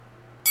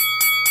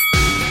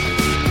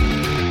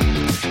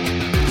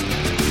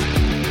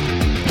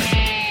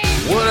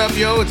up,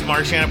 yo? It's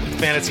Mark Shannon with the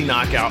Fantasy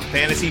Knockout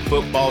Fantasy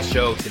Football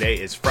Show. Today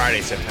is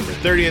Friday, September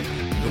 30th.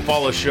 You can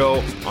follow the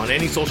show on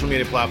any social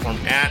media platform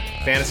at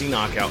Fantasy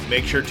Knockout.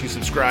 Make sure to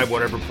subscribe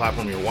whatever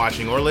platform you're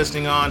watching or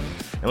listening on.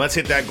 And let's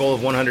hit that goal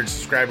of 100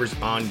 subscribers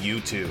on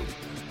YouTube.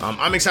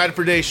 I'm excited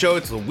for today's show.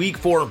 It's the Week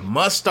 4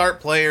 must-start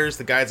players,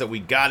 the guys that we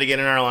got to get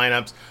in our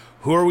lineups.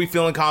 Who are we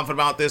feeling confident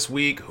about this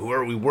week? Who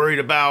are we worried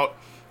about?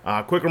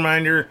 Quick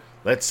reminder,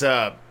 let's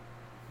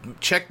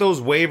check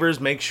those waivers.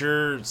 Make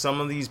sure some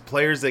of these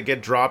players that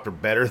get dropped are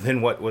better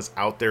than what was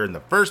out there in the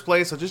first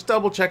place. So just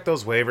double check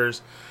those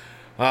waivers.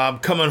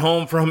 Coming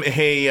home from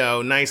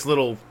a nice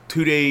little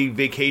 2-day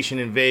vacation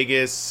in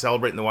Vegas,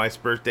 celebrating the wife's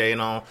birthday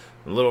and all.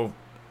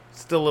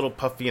 Still a little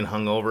puffy and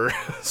hungover.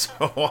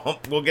 So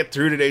we'll get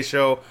through today's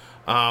show.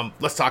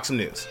 Let's talk some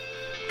news.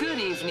 Good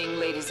evening,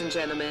 ladies and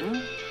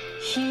gentlemen.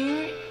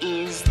 Here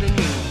is the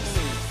news.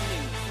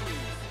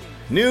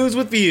 News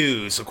with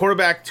views. So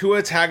quarterback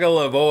Tua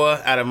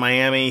Tagovailoa out of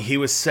Miami. He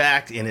was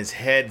sacked and his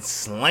head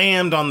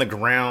slammed on the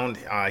ground.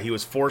 He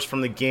was forced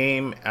from the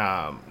game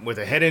with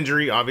a head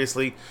injury,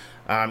 obviously.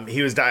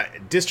 He was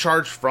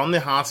discharged from the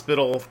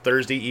hospital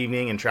Thursday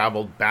evening and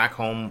traveled back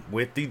home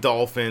with the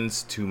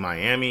Dolphins to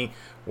Miami.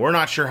 We're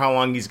not sure how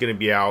long he's going to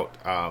be out.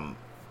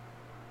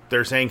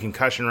 They're saying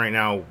concussion right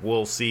now.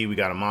 We'll see. We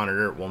got to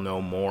monitor it. We'll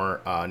know more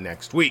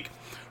next week.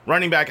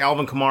 Running back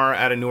Alvin Kamara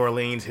out of New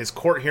Orleans. His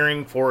court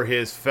hearing for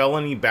his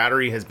felony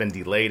battery has been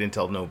delayed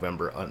until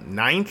November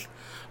 9th.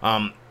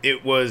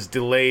 It was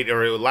delayed,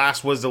 or it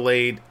last was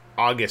delayed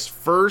August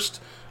 1st.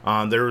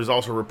 There was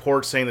also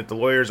reports saying that the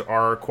lawyers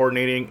are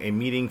coordinating a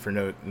meeting for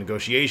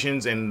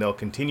negotiations, and they'll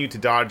continue to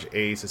dodge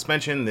a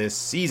suspension this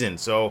season.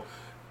 So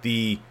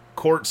the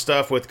court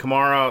stuff with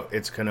Kamara,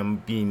 it's going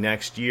to be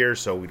next year,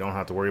 so we don't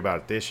have to worry about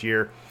it this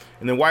year.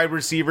 And then wide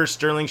receiver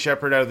Sterling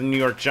Shepard out of the New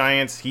York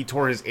Giants. He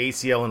tore his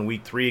ACL in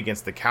Week 3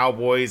 against the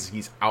Cowboys.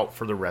 He's out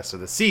for the rest of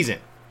the season.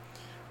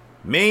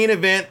 Main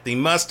event, the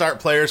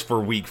must-start players for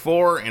Week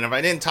 4. And if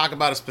I didn't talk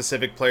about a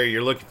specific player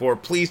you're looking for,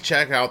 please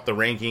check out the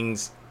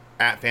rankings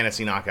at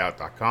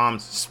fantasyknockout.com.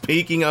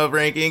 Speaking of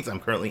rankings, I'm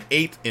currently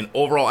 8th in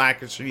overall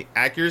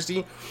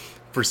accuracy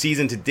for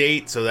season to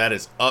date. So that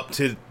is up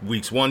to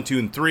weeks 1, 2,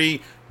 and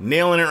 3.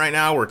 Nailing it right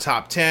now. We're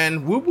top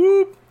 10. Whoop,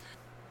 whoop.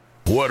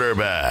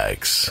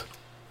 Quarterbacks.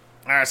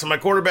 All right, so my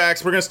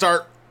quarterbacks, we're going to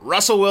start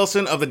Russell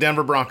Wilson of the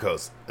Denver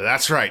Broncos.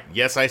 That's right.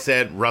 Yes, I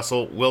said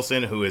Russell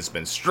Wilson, who has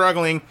been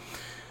struggling.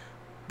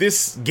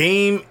 This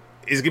game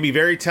is going to be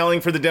very telling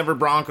for the Denver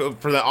Broncos,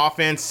 for the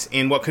offense,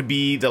 in what could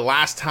be the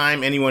last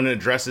time anyone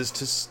addresses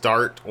to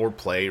start or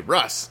play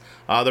Russ.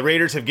 The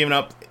Raiders have given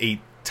up a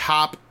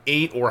top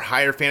 8 or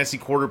higher fantasy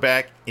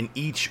quarterback in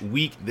each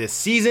week this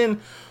season.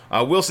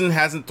 Wilson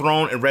hasn't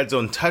thrown a red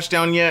zone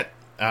touchdown yet,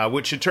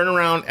 which should turn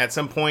around at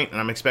some point, and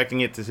I'm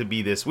expecting it to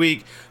be this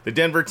week. The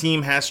Denver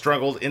team has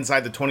struggled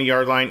inside the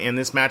 20-yard line, and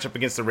this matchup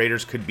against the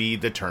Raiders could be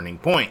the turning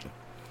point.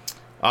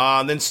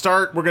 We're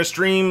going to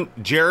stream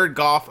Jared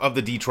Goff of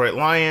the Detroit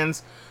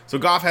Lions. So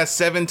Goff has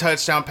 7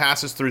 touchdown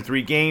passes through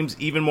 3 games.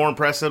 Even more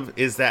impressive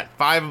is that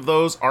 5 of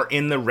those are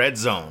in the red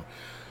zone.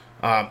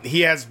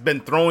 He has been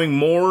throwing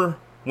more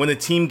when the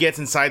team gets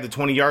inside the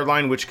 20-yard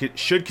line, which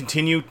should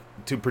continue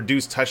to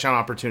produce touchdown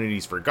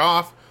opportunities for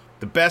Goff.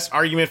 The best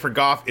argument for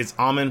Goff is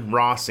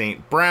Amon-Ra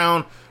St.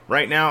 Brown.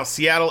 Right now,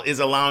 Seattle is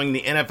allowing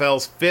the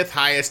NFL's 5th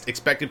highest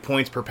expected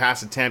points per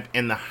pass attempt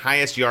and the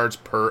highest yards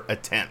per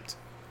attempt.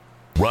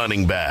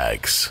 Running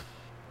backs.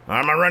 All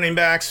right, my running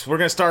backs. We're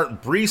going to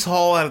start Breece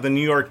Hall out of the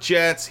New York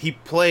Jets. He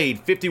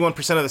played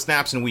 51% of the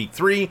snaps in Week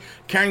 3,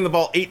 carrying the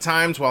ball 8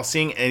 times while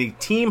seeing a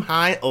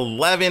team-high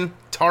 11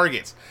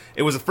 targets.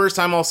 It was the first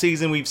time all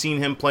season we've seen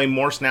him play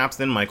more snaps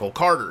than Michael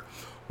Carter.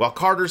 While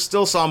Carter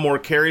still saw more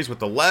carries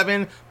with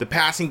 11, the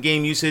passing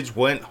game usage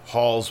went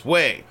Hall's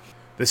way.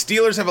 The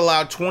Steelers have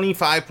allowed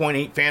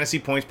 25.8 fantasy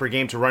points per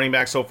game to running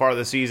backs so far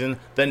this season,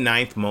 the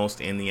 9th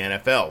most in the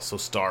NFL, so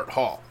start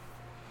Hall.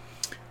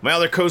 My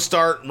other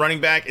co-start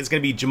running back is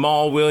going to be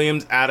Jamal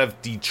Williams out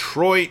of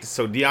Detroit.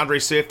 So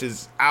DeAndre Swift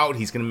is out.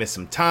 He's going to miss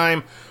some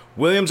time.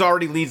 Williams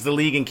already leads the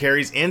league in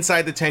carries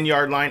inside the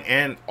 10-yard line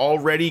and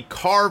already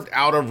carved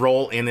out a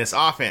role in this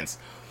offense.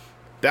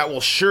 That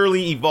will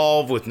surely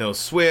evolve with no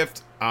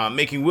Swift,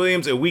 making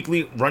Williams a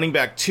weekly running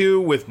back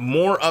 2 with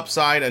more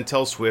upside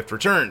until Swift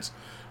returns.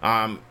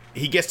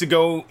 He gets to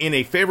go in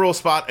a favorable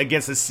spot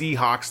against the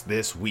Seahawks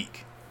this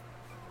week.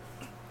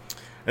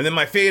 And then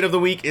my fade of the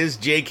week is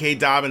J.K.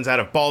 Dobbins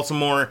out of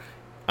Baltimore.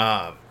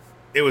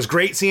 It was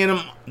great seeing him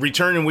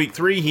return in Week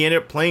 3. He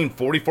ended up playing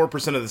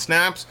 44% of the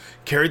snaps,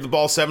 carried the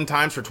ball 7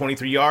 times for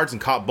 23 yards,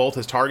 and caught both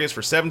his targets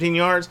for 17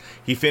 yards.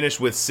 He finished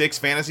with 6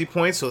 fantasy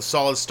points, so a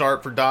solid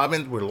start for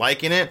Dobbins. We're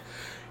liking it.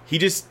 He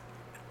gets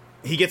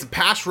a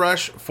pass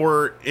rush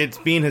for it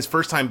being his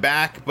first time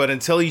back, but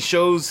until he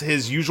shows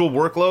his usual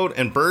workload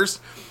and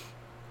burst,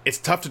 it's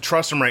tough to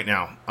trust him right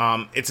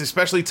now. It's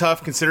especially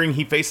tough considering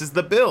he faces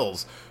the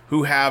Bills,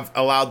 who have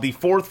allowed the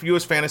 4th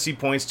fewest fantasy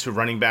points to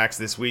running backs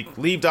this week.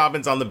 Leave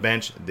Dobbins on the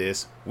bench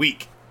this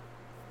week.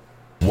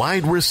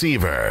 Wide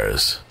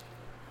receivers.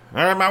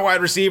 All right, my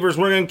wide receivers,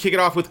 we're going to kick it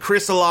off with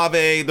Chris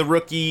Olave, the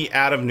rookie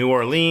out of New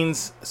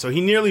Orleans. So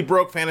he nearly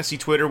broke fantasy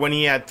Twitter when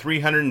he had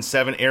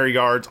 307 air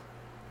yards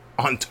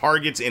on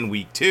targets in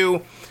week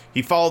 2.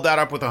 He followed that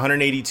up with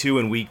 182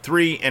 in week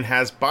 3 and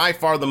has by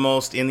far the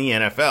most in the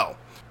NFL.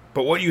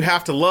 But what you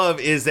have to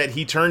love is that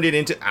he turned it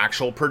into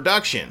actual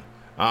production.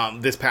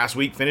 This past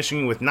week,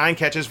 finishing with 9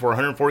 catches for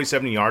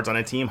 147 yards on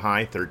a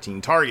team-high 13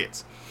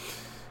 targets.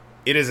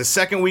 It is the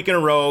second week in a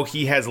row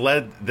he has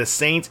led the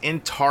Saints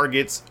in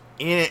targets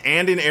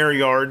and in air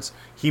yards.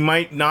 He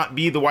might not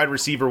be the wide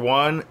receiver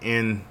 1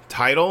 in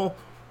title,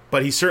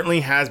 but he certainly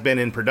has been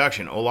in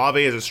production.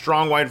 Olave is a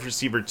strong wide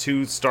receiver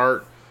 2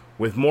 start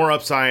with more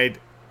upside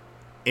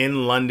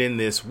in London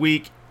this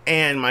week,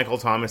 and Michael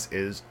Thomas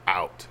is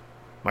out.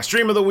 My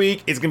stream of the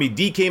week is going to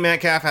be DK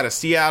Metcalf out of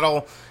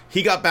Seattle.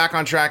 He got back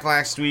on track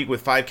last week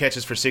with 5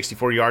 catches for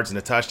 64 yards and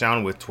a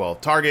touchdown with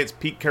 12 targets.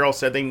 Pete Carroll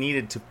said they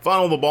needed to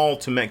funnel the ball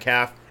to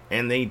Metcalf,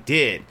 and they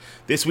did.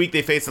 This week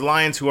they face the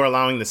Lions, who are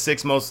allowing the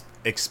 6th most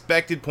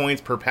expected points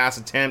per pass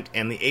attempt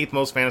and the 8th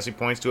most fantasy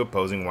points to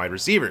opposing wide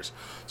receivers.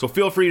 So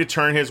feel free to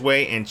turn his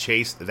way and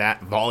chase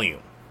that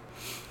volume.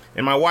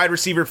 And my wide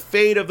receiver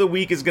fade of the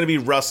week is going to be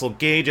Russell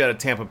Gage out of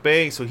Tampa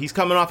Bay. So he's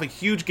coming off a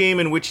huge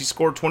game in which he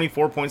scored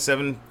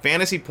 24.7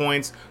 fantasy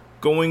points,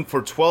 going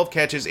for 12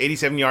 catches,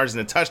 87 yards, and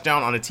a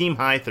touchdown on a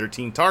team-high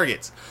 13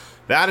 targets.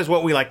 That is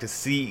what we like to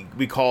see.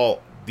 We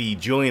call the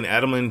Julian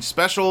Edelman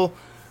special.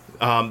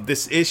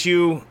 This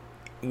issue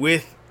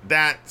with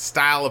that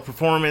style of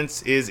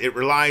performance is it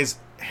relies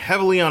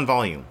heavily on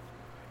volume.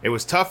 It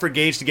was tough for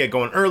Gage to get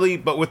going early,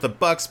 but with the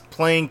Bucs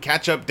playing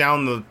catch-up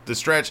down the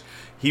stretch,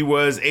 he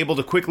was able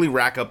to quickly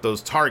rack up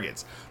those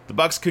targets. The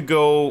Bucs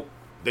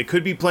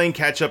could be playing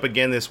catch-up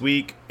again this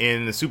week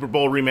in the Super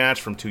Bowl rematch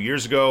from 2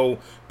 years ago,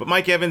 but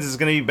Mike Evans is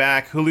going to be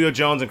back. Julio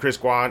Jones and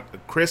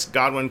Chris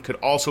Godwin could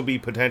also be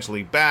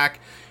potentially back.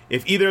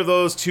 If either of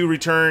those two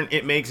return,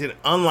 it makes it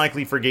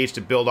unlikely for Gage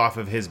to build off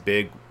of his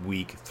big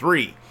week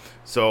 3.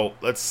 So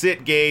let's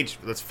sit Gage.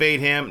 Let's fade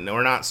him. No,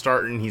 we're not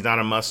starting. He's not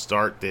a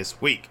must-start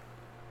this week.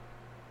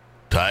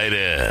 Tight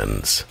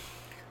ends.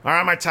 All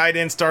right, my tight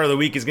end star of the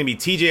week is going to be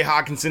TJ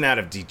Hockenson out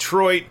of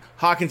Detroit.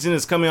 Hockenson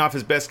is coming off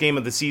his best game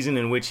of the season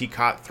in which he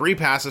caught 3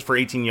 passes for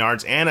 18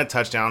 yards and a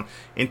touchdown.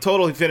 In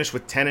total, he finished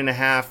with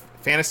 10.5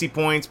 fantasy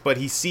points, but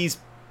he sees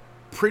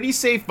pretty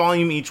safe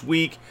volume each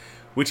week,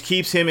 which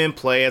keeps him in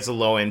play as a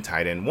low-end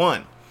tight end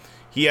 1.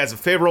 He has a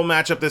favorable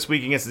matchup this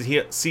week against the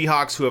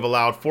Seahawks, who have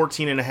allowed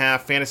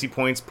 14.5 fantasy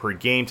points per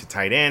game to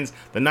tight ends,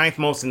 the 9th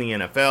most in the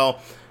NFL.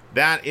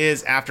 That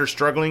is after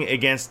struggling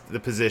against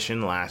the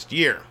position last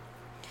year.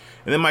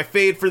 And then my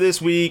fade for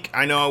this week,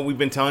 I know we've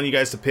been telling you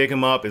guys to pick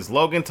him up, is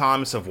Logan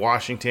Thomas of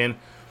Washington.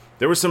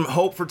 There was some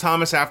hope for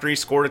Thomas after he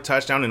scored a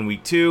touchdown in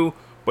week 2,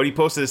 but he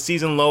posted a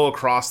season low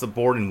across the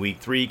board in week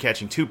 3,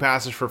 catching 2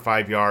 passes for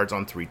 5 yards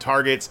on 3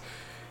 targets.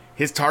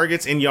 His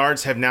targets and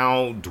yards have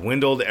now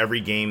dwindled every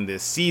game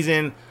this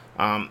season.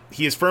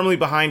 He is firmly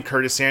behind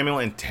Curtis Samuel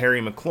and Terry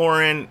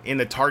McLaurin in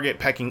the target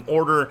pecking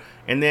order.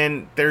 And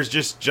then there's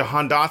just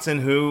Jahan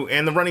Dotson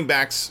and the running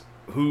backs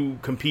who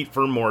compete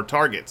for more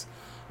targets.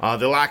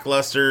 The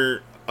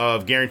lackluster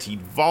of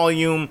guaranteed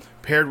volume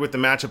paired with the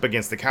matchup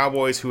against the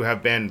Cowboys, who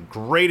have been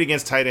great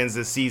against tight ends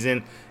this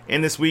season.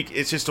 And this week,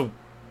 it's just a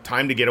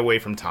time to get away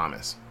from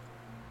Thomas.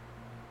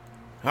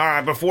 All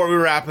right, before we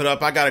wrap it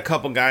up, I got a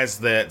couple guys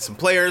some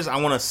players I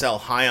want to sell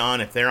high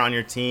on. If they're on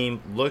your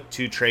team, look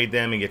to trade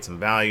them and get some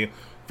value.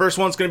 First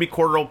one's going to be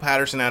Cordell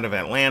Patterson out of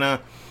Atlanta.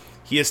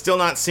 He is still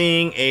not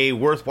seeing a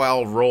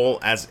worthwhile role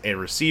as a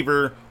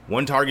receiver.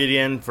 1 target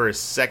in for his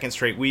 2nd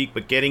straight week,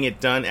 but getting it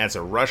done as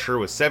a rusher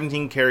with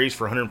 17 carries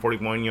for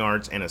 141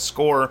 yards and a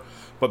score.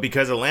 But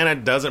because Atlanta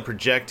doesn't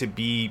project to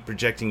be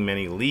projecting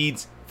many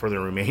leads for the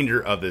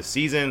remainder of the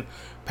season,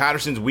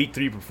 Patterson's week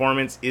 3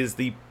 performance is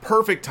the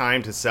perfect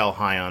time to sell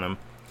high on him.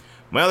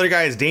 My other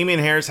guy is Damian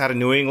Harris out of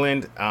New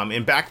England.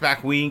 In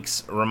back-to-back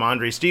weeks,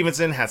 Ramondre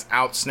Stevenson has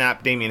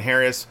outsnapped Damian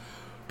Harris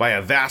by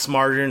a vast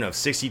margin of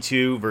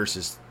 62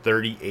 versus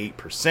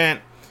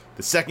 38%.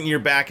 The second-year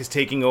back is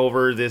taking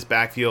over this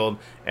backfield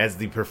as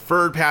the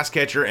preferred pass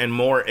catcher and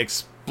more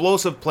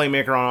explosive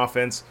playmaker on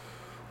offense.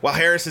 While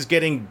Harris is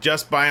getting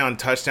just by on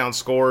touchdown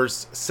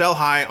scores, sell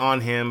high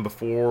on him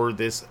before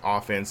this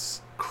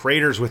offense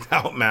craters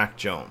without Mac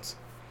Jones.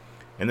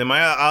 And then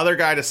my other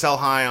guy to sell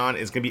high on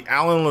is going to be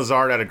Allen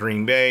Lazard out of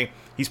Green Bay.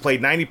 He's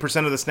played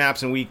 90% of the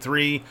snaps in week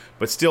 3,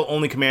 but still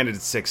only commanded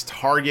 6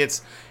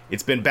 targets.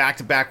 It's been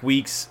back-to-back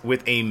weeks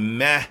with a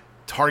meh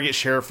target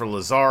share for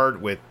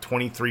Lazard with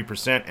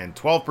 23% and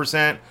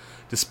 12%,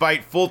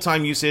 despite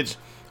full-time usage.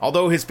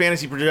 Although his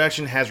fantasy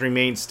projection has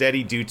remained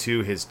steady due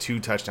to his 2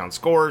 touchdown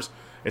scores,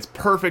 it's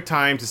perfect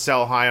time to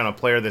sell high on a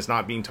player that's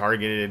not being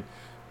targeted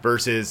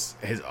versus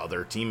his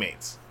other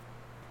teammates.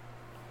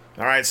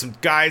 All right, some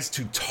guys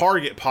to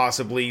target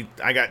possibly.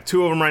 I got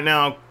 2 of them right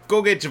now.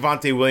 Go get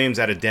Javonte Williams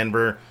out of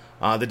Denver.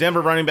 The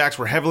Denver running backs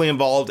were heavily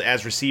involved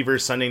as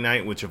receivers Sunday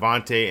night with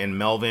Javonte and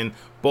Melvin,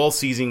 both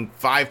seizing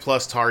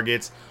 5+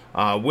 targets.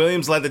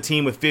 Williams led the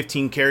team with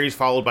 15 carries,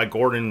 followed by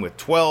Gordon with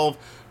 12.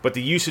 but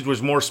the usage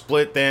was more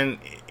split than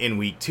in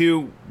week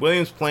 2.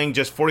 Williams playing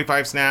just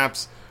 45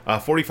 snaps,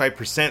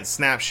 45%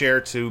 snap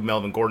share to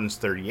Melvin Gordon's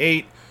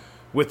 38.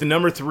 With the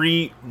number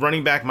 3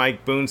 running back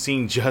Mike Boone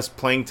seeing just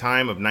playing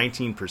time of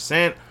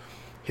 19%.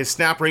 His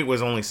snap rate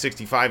was only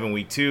 65 in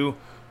week 2.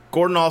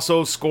 Gordon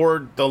also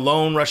scored the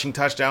lone rushing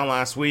touchdown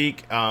last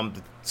week.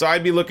 So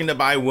I'd be looking to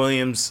buy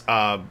Williams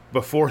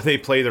before they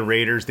play the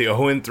Raiders, the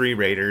 0-3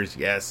 Raiders,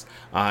 yes,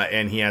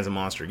 and he has a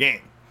monster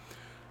game.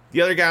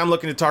 The other guy I'm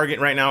looking to target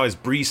right now is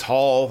Breece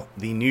Hall,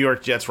 the New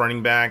York Jets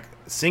running back.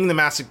 Seeing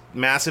the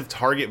massive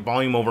target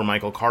volume over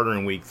Michael Carter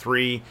in week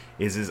 3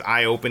 is his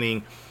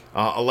eye-opening.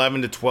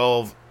 11 to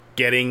 12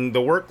 getting the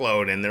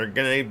workload, and they're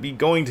going to be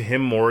going to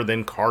him more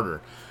than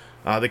Carter.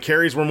 The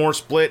carries were more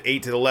split,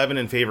 8 to 11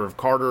 in favor of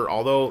Carter,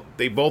 although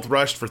they both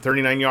rushed for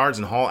 39 yards,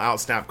 and Hall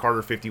outsnapped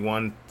Carter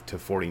 51 to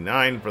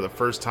 49 for the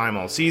first time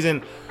all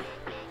season.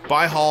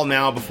 Buy Hall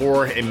now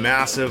before a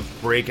massive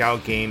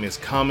breakout game is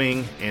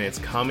coming, and it's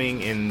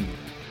coming in,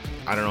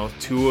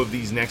 2 of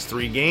these next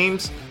 3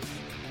 games.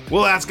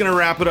 Well, that's going to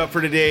wrap it up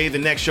for today. The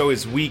next show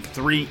is Week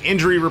 3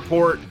 Injury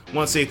Report. I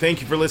want to say thank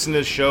you for listening to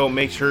the show.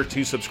 Make sure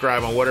to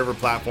subscribe on whatever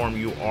platform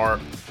you are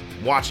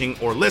watching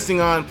or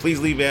listening on. Please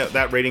leave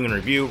that rating and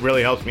review.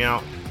 Really helps me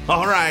out.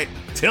 All right,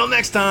 till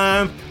next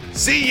time.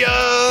 See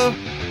ya!